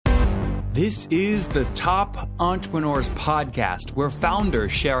This is the Top Entrepreneurs Podcast, where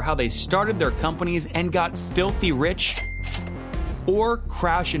founders share how they started their companies and got filthy rich or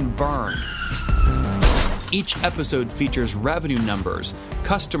crash and burn. Each episode features revenue numbers,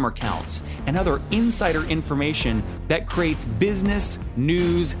 customer counts, and other insider information that creates business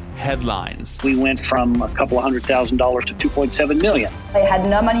news headlines. We went from a couple of $100,000 to $2.7 million. I had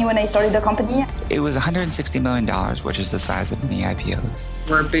no money when I started the company. It was $160 million, which is the size of many IPOs.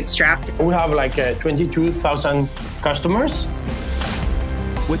 We're bootstrapped. We have like 22,000 customers.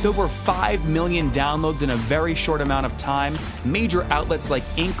 With over 5 million downloads in a very short amount of time, major outlets like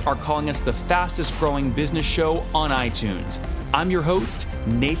Inc. are calling us the fastest growing business show on iTunes. I'm your host,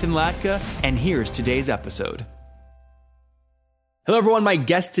 Nathan Latka, and here's today's episode. Hello everyone, my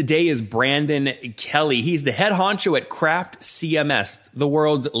guest today is Brandon Kelly. He's the head honcho at Craft CMS, the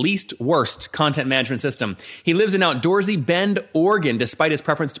world's least worst content management system. He lives in outdoorsy Bend, Oregon, despite his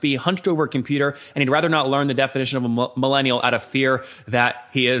preference to be hunched over a computer, and he'd rather not learn the definition of a millennial out of fear that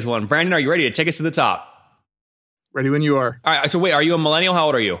he is one. Brandon, are you ready to take us to the top? Ready when you are. All right, so wait, are you a millennial? How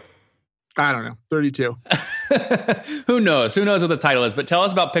old are you? I don't know, 32. Who knows? Who knows what the title is? But tell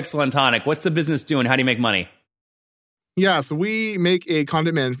us about Pixel and Tonic. What's the business doing? How do you make money? Yeah, so we make a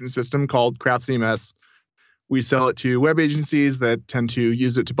content management system called Craft CMS. We sell it to web agencies that tend to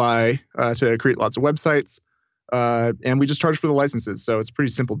use it to create lots of websites. And we just charge for the licenses. So it's a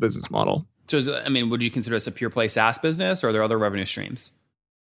pretty simple business model. So, would you consider this a pure play SaaS business, or are there other revenue streams?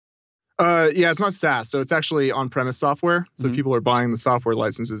 Yeah, it's not SaaS. So it's actually on-premise software. So people are buying the software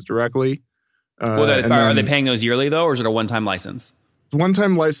licenses directly. Are they paying those yearly, though, or is it a one-time license?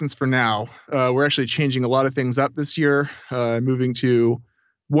 One-time license for now. We're actually changing a lot of things up this year, moving to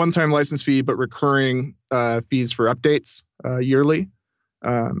one-time license fee, but recurring fees for updates yearly.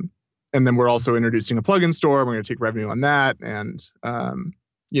 And then we're also introducing a plugin store. We're going to take revenue on that and,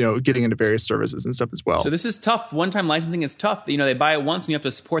 getting into various services and stuff as well. So this is tough. One-time licensing is tough. They buy it once and you have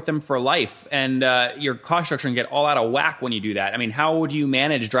to support them for life. And your cost structure can get all out of whack when you do that. I mean, how would you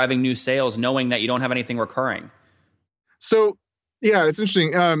manage driving new sales knowing that you don't have anything recurring? So, yeah, it's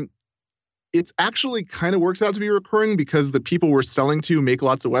interesting. It's actually kind of works out to be recurring because the people we're selling to make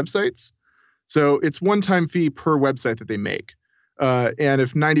lots of websites. So it's one-time fee per website that they make. And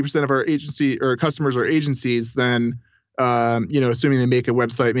if 90% of our agency or customers are agencies, then, assuming they make a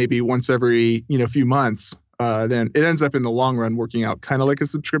website maybe once every, few months, then it ends up in the long run working out kind of like a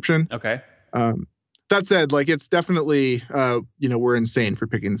subscription. Okay. That said, it's definitely, we're insane for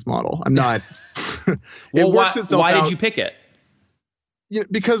picking this model. I'm not. Why did you pick it? Yeah,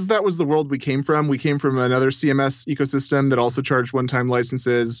 because that was the world we came from. We came from another CMS ecosystem that also charged one-time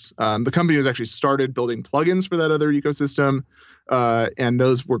licenses. The company was actually started building plugins for that other ecosystem, and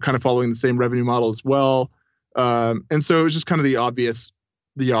those were kind of following the same revenue model as well. And so it was just kind of the obvious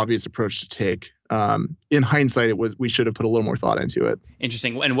approach to take. In hindsight, we should have put a little more thought into it.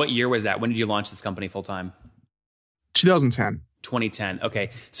 Interesting. And what year was that? When did you launch this company full time? 2010. 2010. Okay.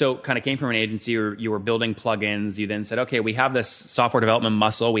 So kind of came from an agency or you were building plugins. You then said, okay, we have this software development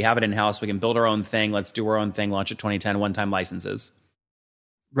muscle. We have it in-house. We can build our own thing. Let's do our own thing. Launch it 2010, one-time licenses.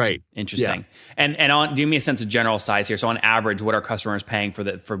 Right. Interesting. Yeah. And give me a sense of general size here. So on average, what are customers paying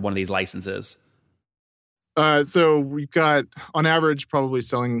for one of these licenses? So we've got on average probably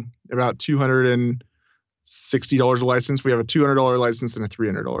selling about $260 a license. We have a $200 license and a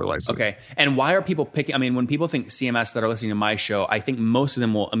 $300 license. Okay. And why are people picking? I mean, when people think CMS that are listening to my show, I think most of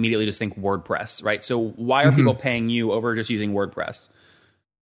them will immediately just think WordPress, right? So why are people paying you over just using WordPress?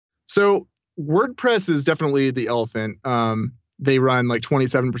 So WordPress is definitely the elephant. They run like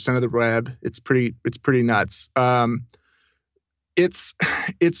 27% of the web. It's pretty nuts.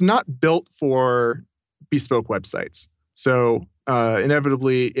 It's not built for bespoke websites. So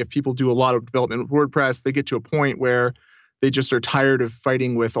inevitably, if people do a lot of development with WordPress, they get to a point where they just are tired of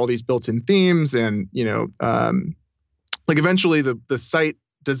fighting with all these built-in themes. And, eventually the site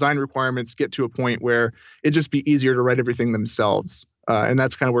design requirements get to a point where it'd just be easier to write everything themselves. And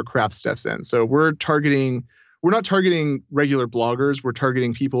that's kind of where Craft steps in. So we're not targeting regular bloggers. We're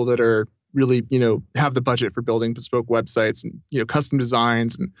targeting people that are really, have the budget for building bespoke websites and, custom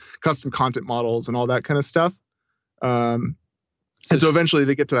designs and custom content models and all that kind of stuff. And so eventually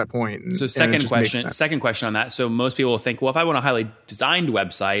they get to that point. Second question on that. So most people will think, well, if I want a highly designed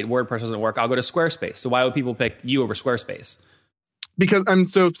website, WordPress doesn't work, I'll go to Squarespace. So why would people pick you over Squarespace? Because I'm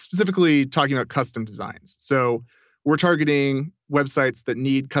so specifically talking about custom designs. So we're targeting websites that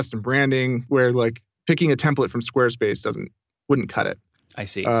need custom branding where picking a template from Squarespace wouldn't cut it. I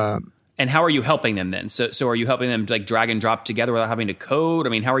see. And how are you helping them then? So are you helping them drag and drop together without having to code? I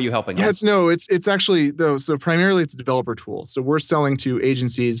mean, how are you helping them? It's actually though. So primarily it's a developer tool. So we're selling to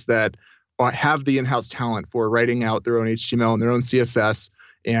agencies that have the in-house talent for writing out their own HTML and their own CSS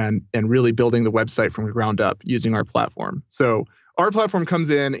and really building the website from the ground up using our platform. So our platform comes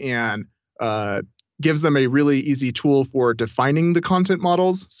in and gives them a really easy tool for defining the content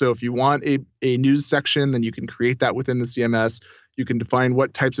models. So if you want a news section, then you can create that within the CMS. You can define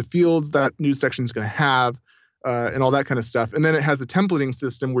what types of fields that news section is going to have, and all that kind of stuff. And then it has a templating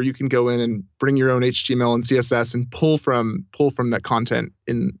system where you can go in and bring your own HTML and CSS and pull from that content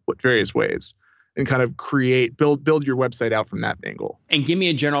in various ways and kind of build your website out from that angle. And give me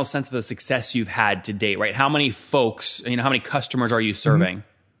a general sense of the success you've had to date, right? How many folks, how many customers are you serving? Mm-hmm.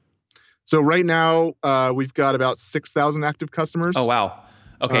 So right now, we've got about 6,000 active customers. Oh, wow.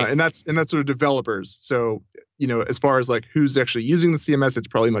 Okay. And that's sort of developers. So, as far as like who's actually using the CMS, it's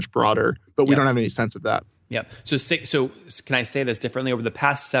probably much broader, but we don't have any sense of that. Yeah. So can I say this differently? Over the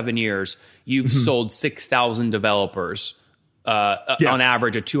past 7 years, you've sold 6,000 developers on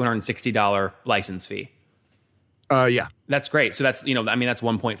average a $260 license fee. Yeah. That's great. So that's, that's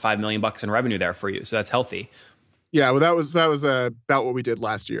 $1.5 million in revenue there for you. So that's healthy. Yeah. Well, that was about what we did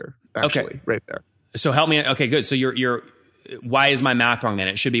last year, actually, right there. So help me. Okay, good. So you're why is my math wrong then?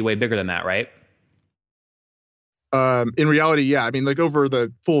 It should be way bigger than that, right? In reality, yeah. I mean, like over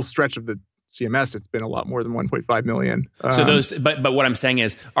the full stretch of the CMS, it's been a lot more than 1.5 million. So those, but what I'm saying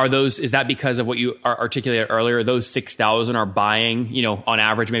is that because of what you articulated earlier? Those 6,000 are buying, on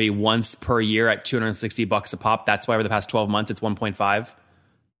average, maybe once per year at $260 a pop. That's why over the past 12 months, it's 1.5.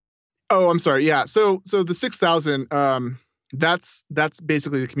 Oh, I'm sorry. Yeah. So the 6,000, that's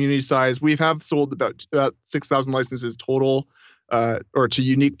basically the community size. We have sold about 6,000 licenses total, or to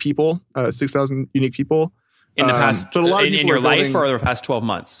unique people, 6,000 unique people. In the past, but a lot of people in your life or the past 12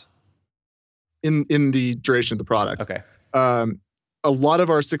 months? In the duration of the product. Okay. A lot of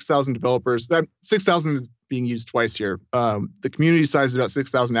our 6,000 developers, that 6,000 is being used twice here. The community size is about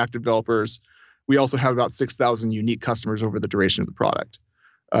 6,000 active developers. We also have about 6,000 unique customers over the duration of the product,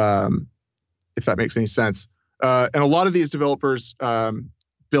 if that makes any sense. And a lot of these developers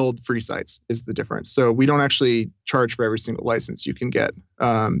build free sites is the difference. So we don't actually charge for every single license you can get.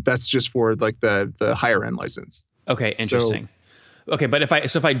 That's just for like the higher end license. Okay, interesting. Okay, but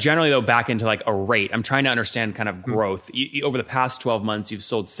if I generally go back into like a rate, I'm trying to understand kind of growth. Over the past 12 months, you've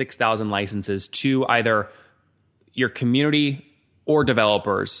sold 6,000 licenses to either your community or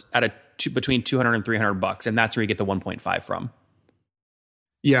developers at between $200 and $300, and that's where you get the 1.5 from.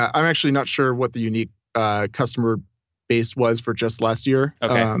 Yeah, I'm actually not sure what the unique customer base was for just last year.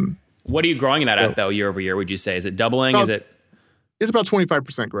 Okay. What are you growing that at though, year over year? Would you say is it doubling? It's about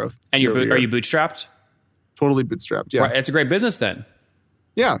 25% growth. And are you bootstrapped? Totally bootstrapped. Yeah, right, it's a great business then.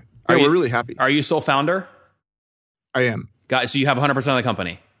 Yeah, we're really happy. Are you sole founder? I am. So you have 100% of the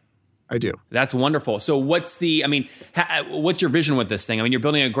company. I do. That's wonderful. So what's your vision with this thing? I mean, you're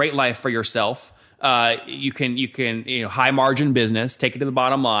building a great life for yourself. You can high margin business, take it to the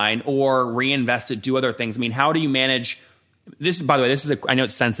bottom line, or reinvest it, do other things. I mean, how do you manage this? By the way, I know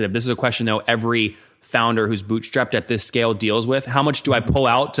it's sensitive. This is a question though every founder who's bootstrapped at this scale deals with. How much do I pull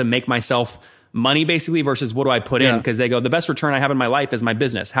out to make myself money basically versus what do I put in? Because they go, the best return I have in my life is my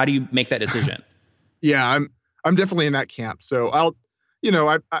business. How do you make that decision? Yeah, I'm definitely in that camp. So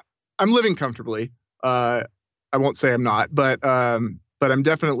I'm living comfortably. I won't say I'm not, but I'm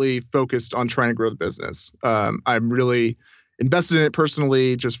definitely focused on trying to grow the business. I'm really invested in it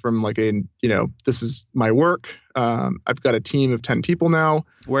personally, just from this is my work. I've got a team of 10 people now.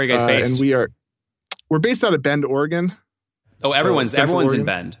 Where are you guys based? And we're based out of Bend, Oregon. Oh, everyone's in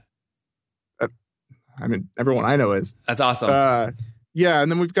Bend. I mean, everyone I know is. That's awesome. Yeah,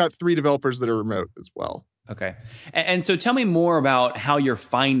 and then we've got 3 developers that are remote as well. Okay. And so tell me more about how you're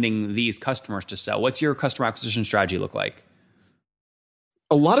finding these customers to sell. What's your customer acquisition strategy look like?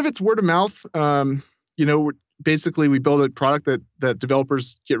 A lot of it's word of mouth. Basically we build a product that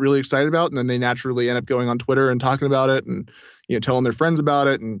developers get really excited about, and then they naturally end up going on Twitter and talking about it and, telling their friends about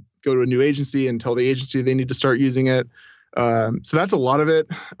it, and go to a new agency and tell the agency they need to start using it. So that's a lot of it.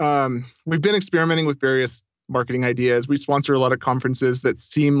 We've been experimenting with various marketing ideas. We sponsor a lot of conferences that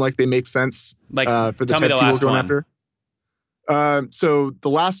seem like they make sense for the type of people going after. So the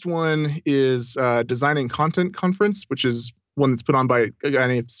last one is Designing Content Conference, which is one that's put on by a guy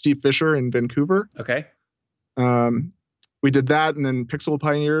named Steve Fisher in Vancouver. Okay. We did that, and then Pixel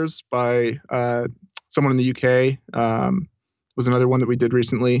Pioneers by someone in the UK was another one that we did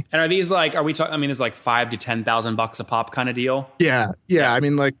recently. And are these it's like $5,000 to $10,000 a pop kind of deal? Yeah. I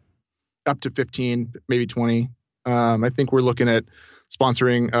mean, like up to 15, maybe 20. I think we're looking at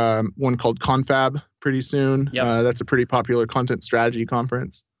sponsoring one called Confab pretty soon. Yep. That's a pretty popular content strategy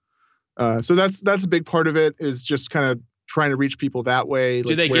conference. So that's a big part of it, is just kind of trying to reach people that way.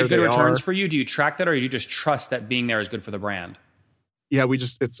 Do they give good returns for you? Do you track that, or do you just trust that being there is good for the brand? Yeah,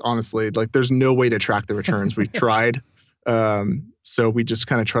 it's honestly like there's no way to track the returns. We've tried. So we just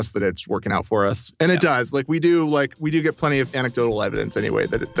kind of trust that it's working out for us. And it does. We do get plenty of anecdotal evidence anyway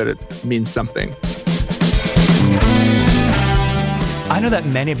that it means something. I know that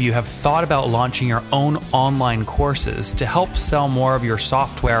many of you have thought about launching your own online courses to help sell more of your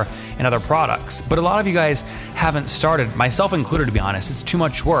software and other products. But a lot of you guys haven't started, myself included, to be honest. It's too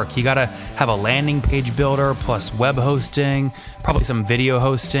much work. You got to have a landing page builder plus web hosting, probably some video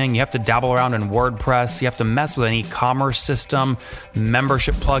hosting. You have to dabble around in WordPress. You have to mess with an e-commerce system,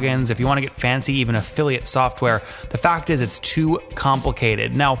 membership plugins. If you want to get fancy, even affiliate software. The fact is, it's too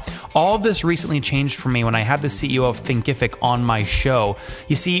complicated. Now, all of this recently changed for me when I had the CEO of Thinkific on my show.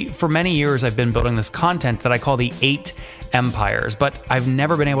 You see, for many years, I've been building this content that I call the 8 empires, but I've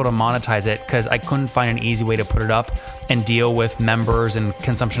never been able to monetize it because I couldn't find an easy way to put it up and deal with members and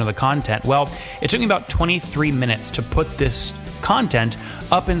consumption of the content. Well, it took me about 23 minutes to put this content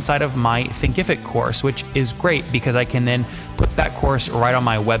up inside of my Thinkific course, which is great because I can then put that course right on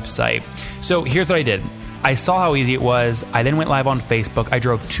my website. So here's what I did. I saw how easy it was. I then went live on Facebook. I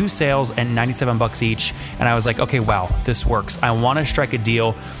drove 2 sales at $97 each. And I was like, okay, wow, this works. I want to strike a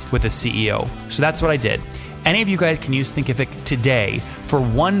deal with the CEO. So that's what I did. Any of you guys can use Thinkific today for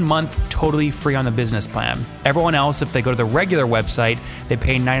 1 month totally free on the business plan. Everyone else, if they go to the regular website, they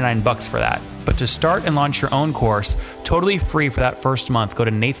pay $99 for that. But to start and launch your own course, totally free for that first month, go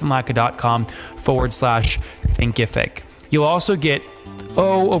to nathanlatka.com/Thinkific. You'll also get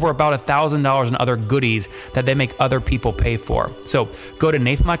over about $1,000 in other goodies that they make other people pay for. So go to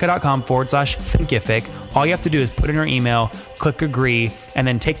nathanlatka.com/Thinkific. All you have to do is put in your email, click agree, and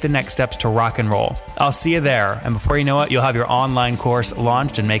then take the next steps to rock and roll. I'll see you there. And before you know it, you'll have your online course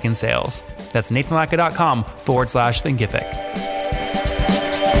launched and making sales. That's nathanlatka.com/Thinkific.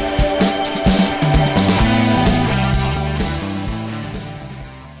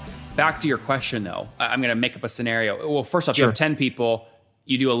 Back to your question, though. I'm going to make up a scenario. Well, first off, You have 10 people.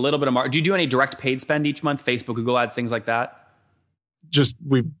 You do a little bit of marketing. Do you do any direct paid spend each month? Facebook, Google ads, things like that? Just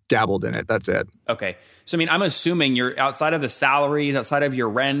we've dabbled in it. That's it. Okay. So, I'm assuming you're outside of the salaries, outside of your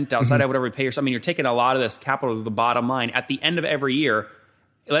rent, outside of whatever you pay yourself. You're taking a lot of this capital to the bottom line. At the end of every year,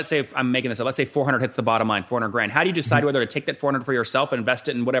 let's say if I'm making this up, let's say 400 hits the bottom line, 400 grand. How do you decide whether to take that 400 for yourself and invest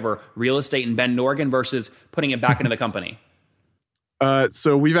it in whatever real estate in Bend, Oregon versus putting it back into the company?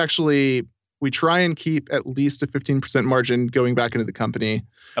 So we try and keep at least a 15% margin going back into the company.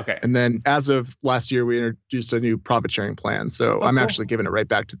 Okay. And then as of last year, we introduced a new profit sharing plan. So I'm actually giving it right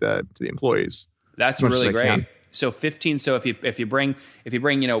back to the employees. That's really great. So 15. So if you bring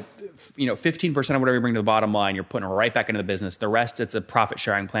 15% of whatever you bring to the bottom line, you're putting it right back into the business. The rest, it's a profit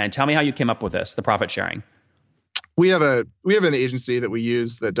sharing plan. Tell me how you came up with this, the profit sharing. We have an agency that we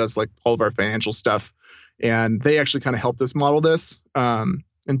use that does all of our financial stuff. And they actually kind of helped us model this. And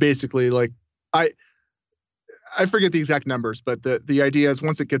basically, I forget the exact numbers, but the idea is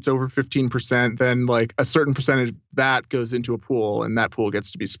once it gets over 15%, then a certain percentage of that goes into a pool, and that pool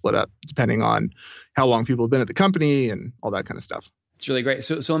gets to be split up depending on how long people have been at the company and all that kind of stuff. It's really great.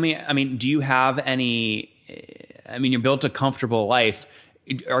 So let me, do you have any, you built a comfortable life.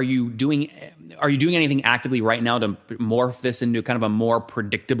 Are you doing anything actively right now to morph this into kind of a more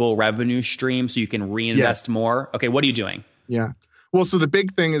predictable revenue stream so you can reinvest more? Okay, what are you doing? Yeah. Well, so the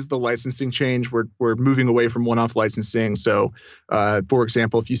big thing is the licensing change. We're moving away from one-off licensing. So, for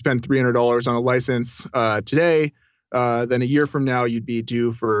example, if you spend $300 on a license today, then a year from now you'd be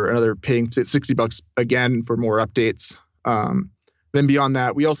due for another paying $60 again for more updates. Then beyond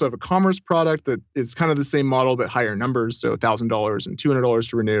that, we also have a commerce product that is kind of the same model but higher numbers, so $1,000 and $200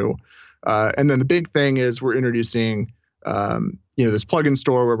 to renew. And then the big thing is we're introducing this plugin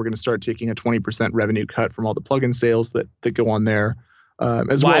store where we're going to start taking a 20% revenue cut from all the plugin sales that go on there.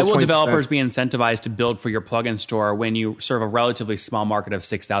 Why will developers be incentivized to build for your plugin store when you serve a relatively small market of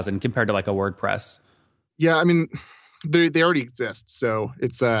 6,000 compared to a WordPress? Yeah, they already exist, so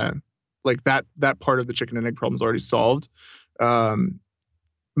it's that part of the chicken and egg problem is already solved.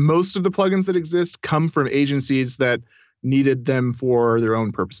 Most of the plugins that exist come from agencies that needed them for their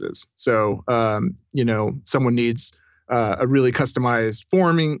own purposes. So, someone needs a really customized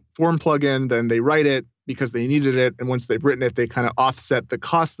form plugin, then they write it because they needed it. And once they've written it, they kind of offset the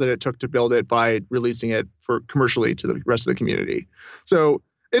cost that it took to build it by releasing it for commercially to the rest of the community. So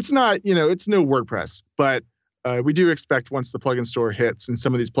it's not, it's no WordPress, but we do expect once the plugin store hits and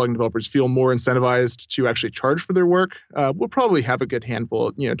some of these plugin developers feel more incentivized to actually charge for their work, we'll probably have a good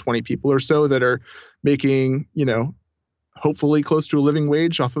handful, 20 people or so that are making, hopefully close to a living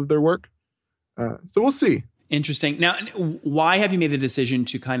wage off of their work. So we'll see. Interesting. Now, why have you made the decision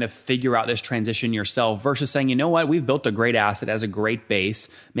to kind of figure out this transition yourself versus saying, you know what, we've built a great asset as a great base.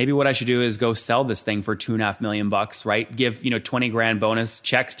 Maybe what I should do is go sell this thing for $2.5 million, right? Give, 20 grand bonus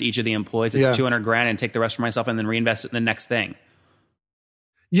checks to each of the employees. It's 200 grand and take the rest for myself and then reinvest it in the next thing.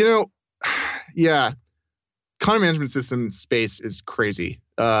 Yeah. Content management system space is crazy.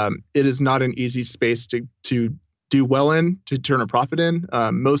 It is not an easy space to do well in, to turn a profit in.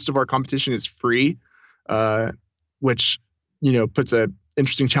 Most of our competition is free. Which, puts a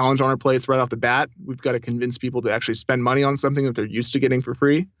interesting challenge on our plates right off the bat. We've got to convince people to actually spend money on something that they're used to getting for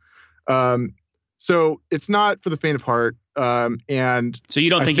free. So it's not for the faint of heart. And so you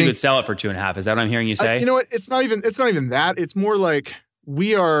don't think you could sell it for 2.5? Is that what I'm hearing you say? You know what? It's not even that. It's more like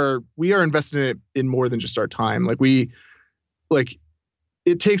we are investing in more than just our time.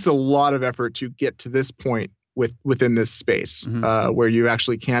 It takes a lot of effort to get to this point within this space, where you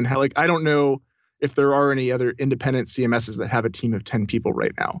actually can have, I don't know if there are any other independent CMSs that have a team of 10 people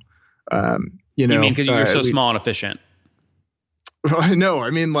right now. You mean because you're so small and efficient? No,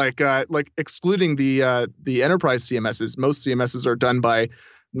 I mean excluding the enterprise CMSs, most CMSs are done by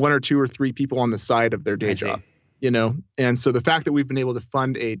 1 or 2 or 3 people on the side of their day job. And so the fact that we've been able to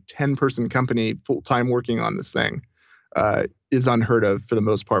fund a 10-person company full-time working on this thing is unheard of for the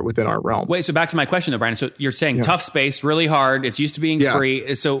most part within our realm. Wait, so back to my question though, Brandon. So you're saying tough space, really hard. It's used to being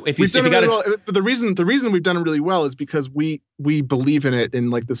free. So if you got the reason we've done it really well is because we believe in it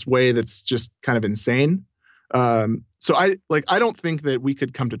in this way that's just kind of insane. So I don't think that we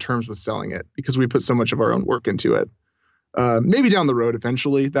could come to terms with selling it because we put so much of our own work into it. Maybe down the road,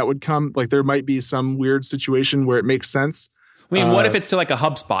 eventually that would come. There might be some weird situation where it makes sense. I mean, what if it's to a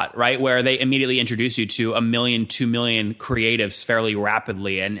HubSpot, right? Where they immediately introduce you to 1 million, 2 million creatives fairly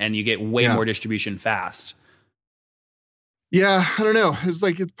rapidly and you get way more distribution fast. Yeah, I don't know. It's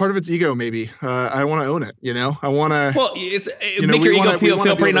it's part of its ego, maybe. I want to own it, I want to. Well, make your ego feel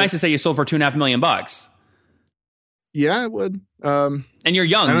pretty nice to say you sold for $2.5 million. Yeah, it would. And you're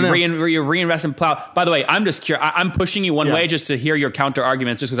young. You're reinvesting plow. By the way, I'm just curious. I'm pushing you one way just to hear your counter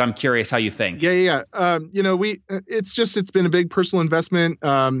arguments, just because I'm curious how you think. Yeah. It's been a big personal investment.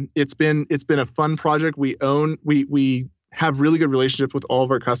 It's been a fun project. We have really good relationship with all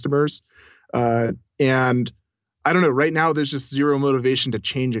of our customers. And I don't know, right now there's just zero motivation to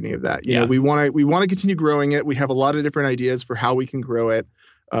change any of that. We want to continue growing it. We have a lot of different ideas for how we can grow it.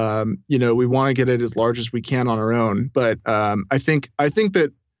 We want to get it as large as we can on our own, but I think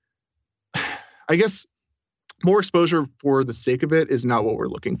that I guess more exposure for the sake of it is not what we're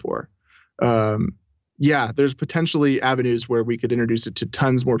looking for. There's potentially avenues where we could introduce it to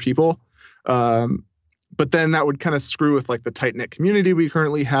tons more people, but then that would kind of screw with the tight-knit community we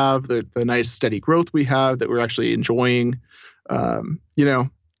currently have, the nice steady growth we have that we're actually enjoying. It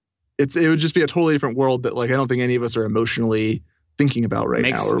would just be a totally different world that I don't think any of us are emotionally thinking about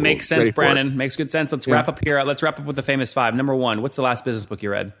now. Makes sense, Brandon. Makes good sense. Let's wrap up here. Let's wrap up with the famous 5. Number 1, what's the last business book you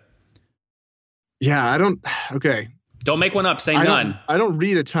read? Yeah, okay. Don't make one up. Say none. I don't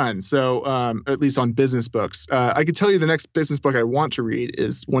read a ton. So at least on business books, I could tell you the next business book I want to read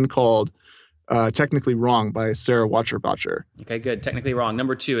is one called Technically Wrong by Sarah Watcher-Botcher. Okay, good. Technically Wrong.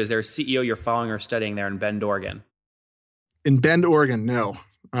 Number 2, is there a CEO you're following or studying there in Bend, Oregon? In Bend, Oregon, no.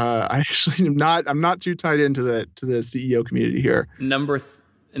 I actually am not. I'm not too tied into the CEO community here. Number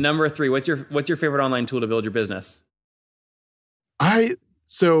 3. What's your favorite online tool to build your business?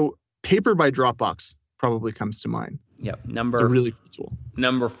 So Paper by Dropbox probably comes to mind. Yep. It's a really cool tool.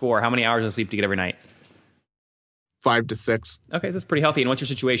 Number 4. How many hours of sleep do you get every night? 5 to 6. Okay, that's pretty healthy. And what's your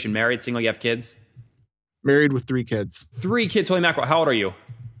situation? Married, single? You have kids? Married with 3 kids. 3 kids. Holy mackerel. How old are you?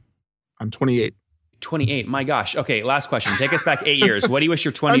 I'm 28. 28. My gosh. Okay, last question. Take us back 8 years. What do you wish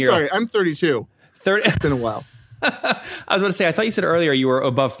your 20-year-old... I'm sorry, I'm 32. 30. It's been a while. I was about to say, I thought you said earlier you were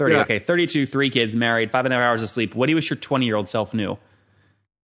above 30. Yeah. Okay, 32, 3 kids, married, 5.5 hours of sleep. What do you wish your 20-year-old self knew?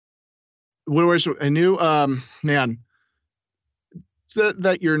 What do I wish I knew? Man, so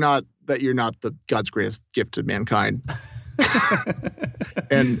that you're not the God's greatest gift to mankind.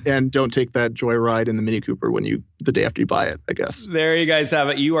 and don't take that joyride in the Mini Cooper the day after you buy it, I guess. There you guys have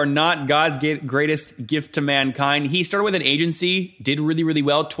it. You are not God's greatest gift to mankind. He started with an agency, did really, really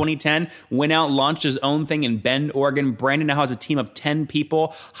well. 2010, went out, launched his own thing in Bend, Oregon. Brandon now has a team of 10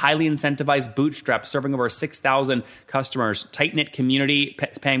 people, highly incentivized, bootstrapped, serving over 6,000 customers. Tight-knit community,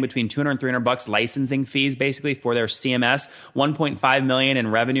 paying between $200 and $300 licensing fees, basically, for their CMS. $1.5 million in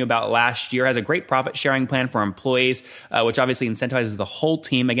revenue about last year. Has a great profit-sharing plan for employees, which obviously incentivizes the whole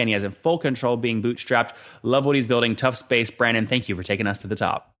team. Again, he has in full control, being bootstrapped. Love what he's building. Tough space. Brandon, thank you for taking us to the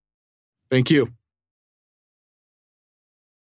top. Thank you.